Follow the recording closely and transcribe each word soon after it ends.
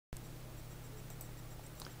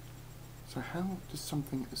So how does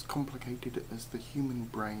something as complicated as the human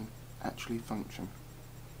brain actually function?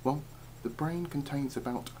 Well, the brain contains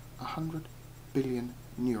about 100 billion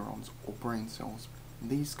neurons or brain cells, and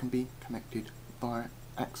these can be connected via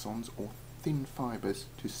axons or thin fibres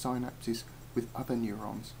to synapses with other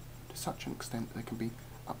neurons, to such an extent there can be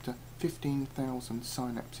up to 15,000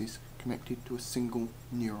 synapses connected to a single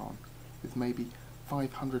neuron, with maybe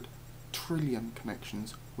 500 trillion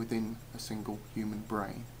connections within a single human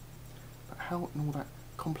brain. But how in all that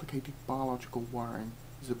complicated biological wiring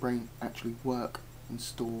does the brain actually work and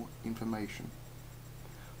store information?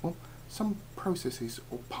 Well, some processes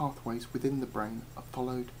or pathways within the brain are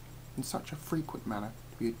followed in such a frequent manner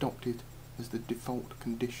to be adopted as the default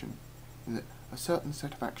condition, in that a certain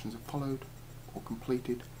set of actions are followed or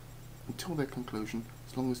completed until their conclusion,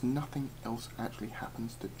 as long as nothing else actually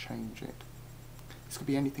happens to change it. This could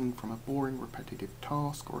be anything from a boring repetitive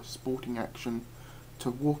task or a sporting action to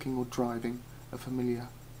walking or driving a familiar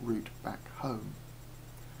route back home.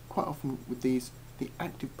 Quite often with these, the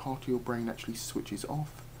active part of your brain actually switches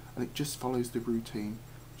off and it just follows the routine,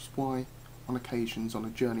 which is why on occasions on a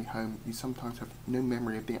journey home you sometimes have no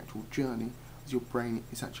memory of the actual journey, as your brain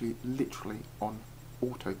is actually literally on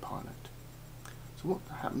autopilot. So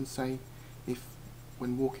what happens, say, if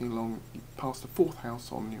when walking along you passed the fourth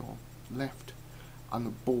house on your left and a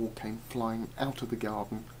ball came flying out of the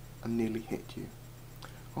garden and nearly hit you?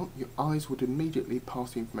 Well, your eyes would immediately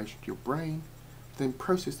pass the information to your brain, then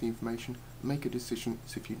process the information and make a decision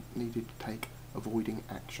as if you needed to take avoiding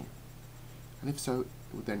action. And if so, it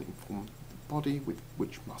would then inform the body with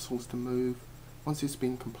which muscles to move. Once it's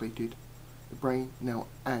been completed, the brain now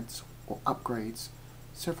adds or upgrades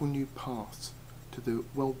several new paths to the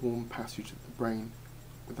well-worn passage that the brain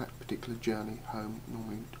with that particular journey home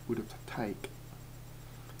normally would have to take.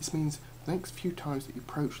 This means the next few times that you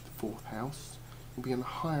approach the fourth house, you'll be on a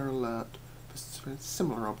higher alert for a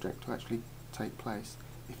similar object to actually take place.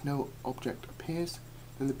 If no object appears,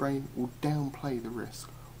 then the brain will downplay the risk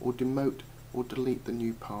or demote or delete the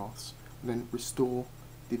new paths and then restore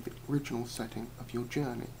the original setting of your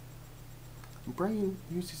journey. The brain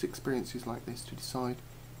uses experiences like this to decide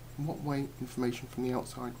in what way information from the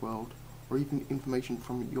outside world or even information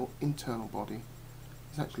from your internal body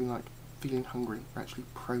is actually like feeling hungry or actually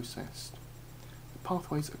processed. The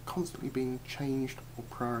pathways are constantly being changed or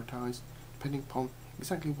prioritised depending upon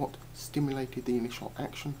exactly what stimulated the initial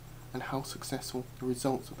action and how successful the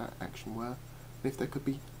results of that action were, and if there could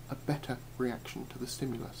be a better reaction to the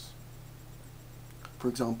stimulus. For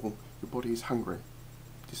example, your body is hungry,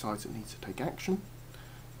 decides it needs to take action,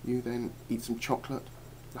 you then eat some chocolate,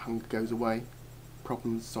 the hunger goes away,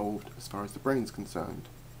 problem solved as far as the brain's concerned.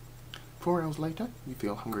 4 hours later, you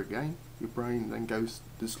feel hungry again, your brain then goes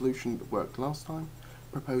to the solution that worked last time,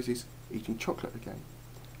 proposes eating chocolate again.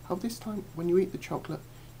 However, this time, when you eat the chocolate,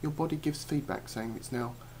 your body gives feedback saying it's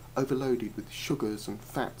now overloaded with sugars and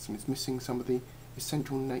fats and is missing some of the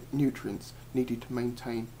essential nutrients needed to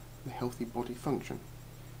maintain the healthy body function.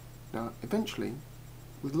 Now, eventually,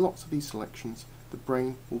 with lots of these selections, the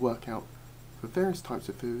brain will work out for various types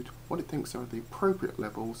of food what it thinks are the appropriate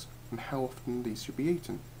levels and how often these should be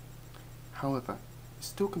eaten. However, it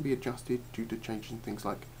still can be adjusted due to changing things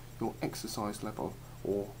like your exercise level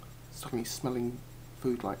or suddenly smelling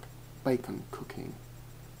food like bacon cooking,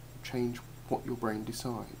 change what your brain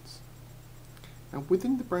decides. Now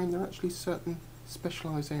within the brain there are actually certain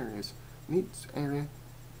specialised areas, and each area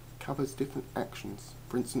covers different actions.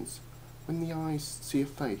 For instance, when the eyes see a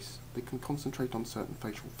face, they can concentrate on certain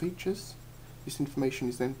facial features. This information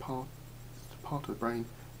is then part of the brain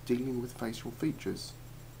dealing with facial features.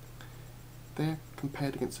 They're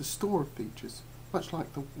compared against a store of features, much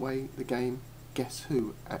like the way the game Guess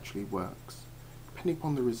Who actually works. Depending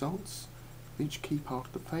upon the results of each key part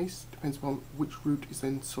of the face depends upon which route is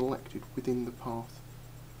then selected within the path.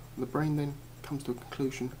 And the brain then comes to a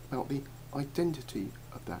conclusion about the identity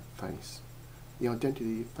of that face. The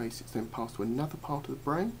identity of the face is then passed to another part of the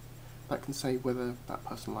brain that can say whether that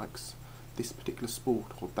person likes this particular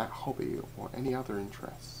sport or that hobby or any other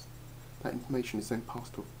interests. That information is then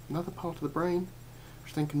passed to another part of the brain,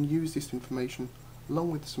 which then can use this information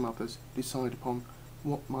along with some others to decide upon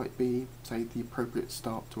what might be, say, the appropriate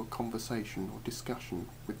start to a conversation or discussion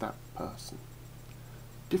with that person.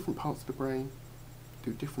 Different parts of the brain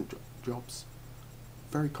do different jobs.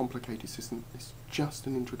 Very complicated system. It's just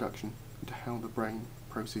an introduction into how the brain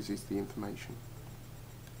processes the information.